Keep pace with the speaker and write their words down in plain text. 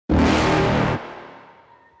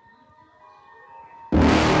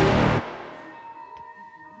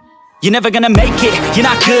You're never gonna make it, you're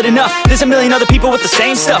not good enough. There's a million other people with the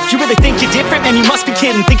same stuff. You really think you're different? Man, you must be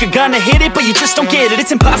kidding. Think you're gonna hit it, but you just don't get it. It's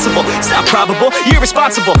impossible, it's not probable, you're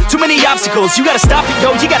irresponsible. Too many obstacles, you gotta stop it,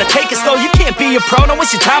 yo. You gotta take it slow, you can't be a pro. Don't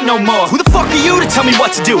waste your time no more. Who the fuck are you to tell me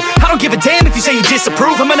what to do? I don't give a damn if you say you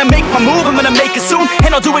disapprove. I'm gonna make my move, I'm gonna make it soon.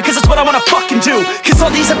 And I'll do it cause it's what I wanna fucking do. Cause all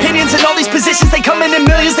these opinions and all these positions, they come in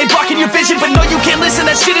millions, they blocking your vision. But no, you can't listen,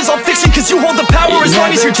 that shit is all fiction. Cause you hold the power as long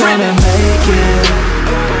as you're dreaming.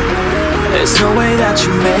 There's no way that you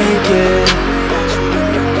make it.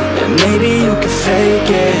 And maybe you can fake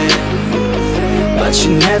it, but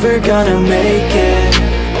you're never gonna make it.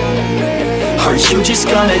 Aren't you just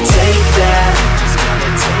gonna take that?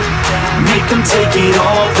 Make them take it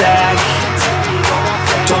all back.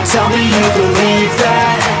 Don't tell me you believe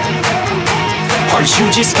that. Aren't you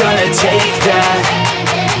just gonna take that?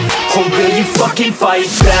 Or will you fucking fight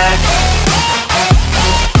back?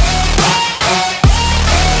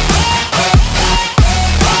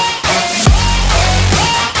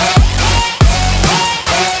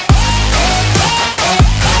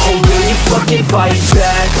 Fucking fight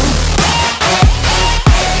back.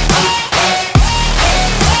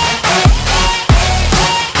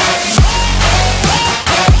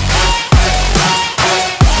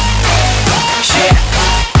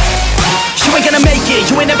 You ain't gonna make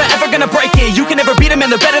it, you ain't never ever gonna break it. You can never beat them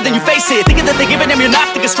and they're better than you, face it. Thinking that they give a damn, you're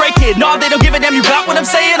not thinking straight, kid. No, they don't give a damn, you got what I'm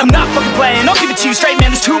saying? I'm not fucking playing, I'll give it to you straight,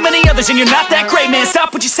 man. There's too many others and you're not that great, man.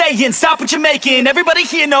 Stop what you're saying, stop what you're making. Everybody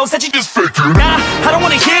here knows that you just faking. Nah, I don't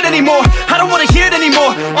wanna hear it anymore, I don't wanna hear it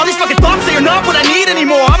anymore. All these fucking thoughts, they are not what I need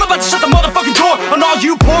anymore. I'm about to shut the motherfucking door on all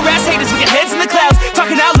you poor ass haters with your heads in the clouds,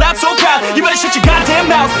 talking out loud so proud. You better shut your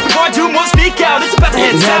goddamn mouth before I do more speak out. It's about to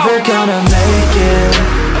head south. You're never gonna make it.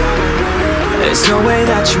 There's no way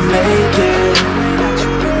that you make it.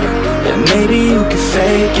 And maybe you can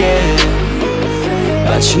fake it,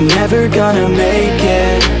 but you're never gonna make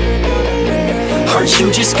it. Aren't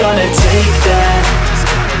you just gonna take that?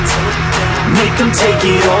 Make them take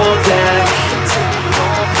it all back.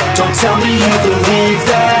 Don't tell me you believe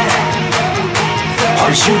that.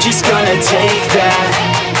 Aren't you just gonna take that?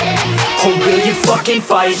 Or will you fucking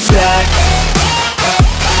fight back?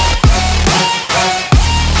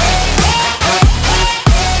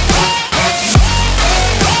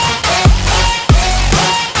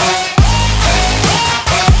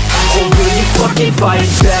 Fucking fight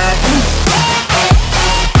back.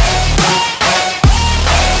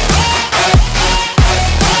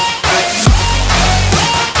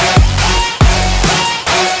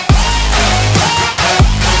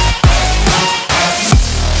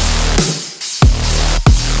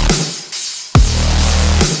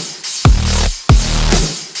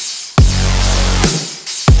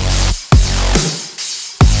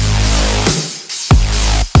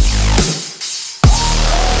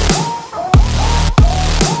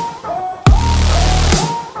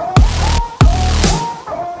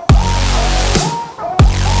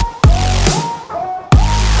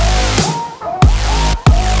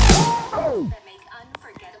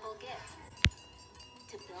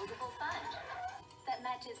 That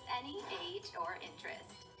matches any age or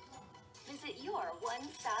interest. Visit your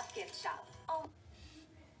one-stop gift shop.